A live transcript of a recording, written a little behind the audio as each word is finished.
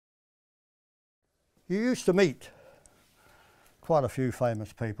You used to meet quite a few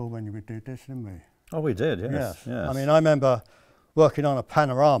famous people when you would do this, didn't we? Oh, we did, yes. Yes. I mean, I remember working on a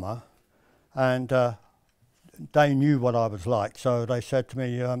panorama, and they knew what I was like, so they said to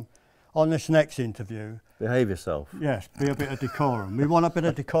me, on this next interview, behave yourself. Yes, be a bit of decorum. We want a bit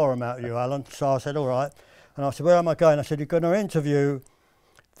of decorum out of you, Alan. So I said, all right. And I said, where am I going? I said, you're going to interview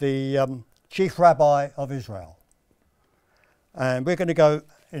the chief rabbi of Israel. And we're going to go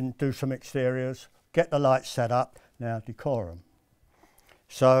and do some exteriors, get the lights set up. Now, decorum.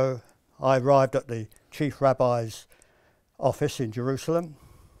 So I arrived at the chief rabbi's office in Jerusalem.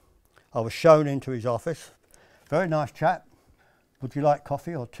 I was shown into his office. Very nice chap. Would you like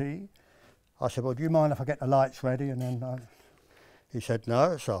coffee or tea? I said, well, do you mind if I get the lights ready? And then he said,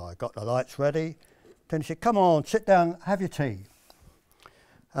 no. So I got the lights ready. Then he said, come on, sit down, have your tea.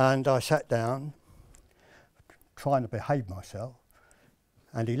 And I sat down, trying to behave myself.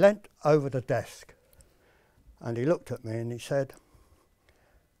 And he leant over the desk and he looked at me and he said,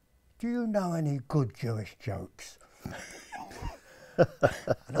 do you know any good Jewish jokes?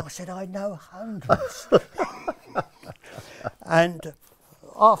 And I said, I know hundreds. And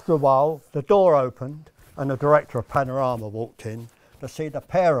after a while, the door opened and the director of Panorama walked in to see the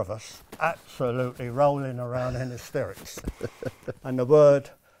pair of us absolutely rolling around in hysterics. And the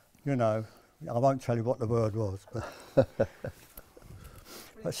word, you know, I won't tell you what the word was.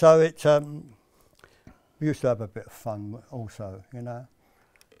 But so it, we used to have a bit of fun also, you know.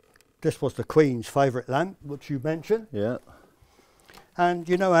 This was the Queen's favourite lamp, which you mentioned. Yeah. And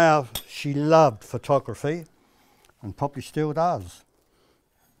you know how she loved photography, and probably still does.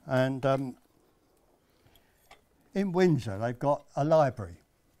 And in Windsor, they've got a library.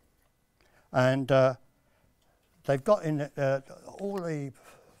 And they've got in all the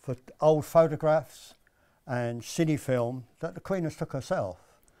old photographs and cine film that the Queen has took herself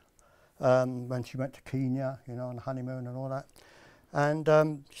when she went to Kenya, you know, on honeymoon and all that. And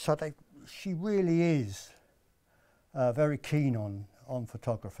so she really is very keen on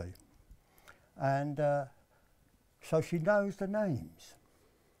photography. And so she knows the names.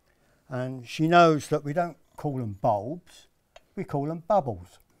 And she knows that we don't call them bulbs, we call them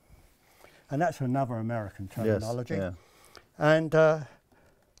bubbles. And that's another American terminology. Yes, yeah. And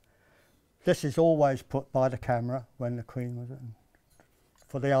this is always put by the camera when the Queen was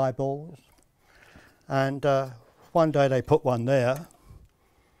for the eyeballs. And one day they put one there,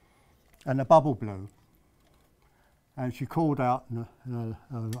 and the bubble blew. And she called out in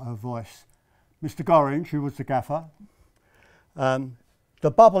her voice, Mr. Gorringe, who was the gaffer, the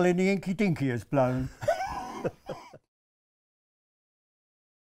bubble in the Inky Dinky has blown.